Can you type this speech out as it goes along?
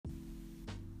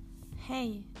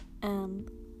Hey, and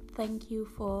thank you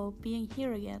for being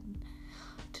here again.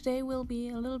 Today will be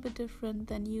a little bit different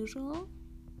than usual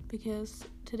because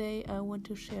today I want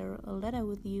to share a letter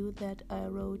with you that I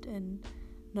wrote in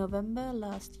November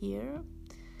last year,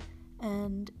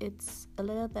 and it's a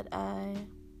letter that I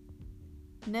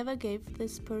never gave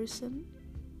this person,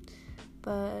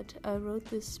 but I wrote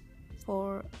this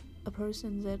for a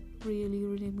person that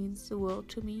really means the world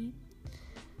to me.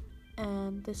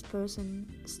 And this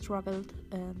person struggled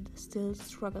and still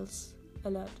struggles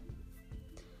a lot.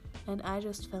 And I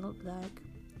just felt like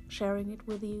sharing it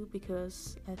with you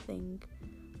because I think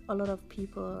a lot of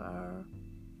people are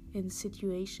in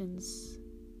situations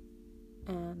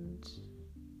and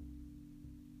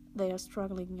they are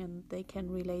struggling and they can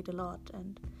relate a lot,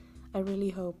 and I really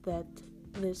hope that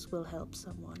this will help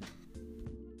someone.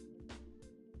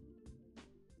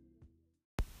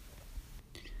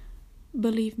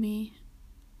 Believe me,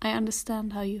 I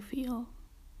understand how you feel.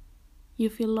 You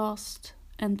feel lost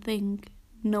and think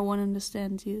no one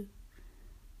understands you.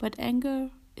 But anger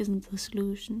isn't the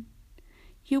solution.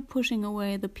 You're pushing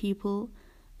away the people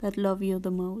that love you the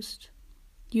most.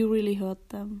 You really hurt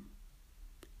them.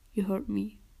 You hurt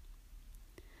me.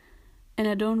 And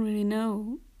I don't really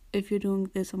know if you're doing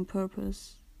this on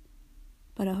purpose,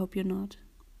 but I hope you're not.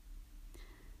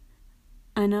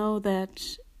 I know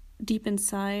that deep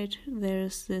inside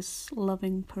there's this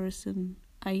loving person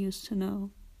I used to know.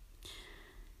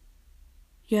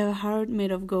 You have a heart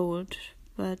made of gold,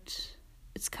 but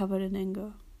it's covered in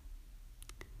anger.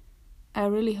 I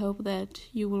really hope that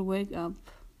you will wake up,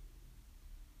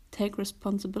 take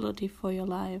responsibility for your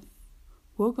life,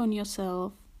 work on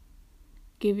yourself,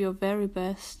 give your very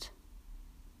best,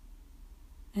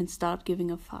 and start giving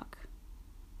a fuck.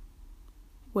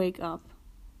 Wake up.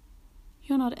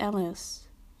 You're not Alice.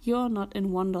 You're not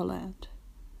in Wonderland.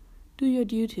 Do your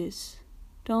duties.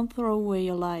 Don't throw away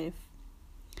your life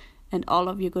and all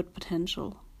of your good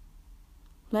potential.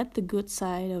 Let the good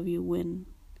side of you win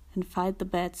and fight the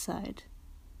bad side.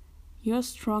 You're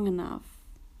strong enough.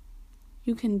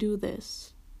 You can do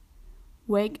this.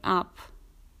 Wake up.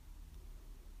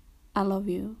 I love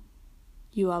you.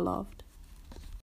 You are loved.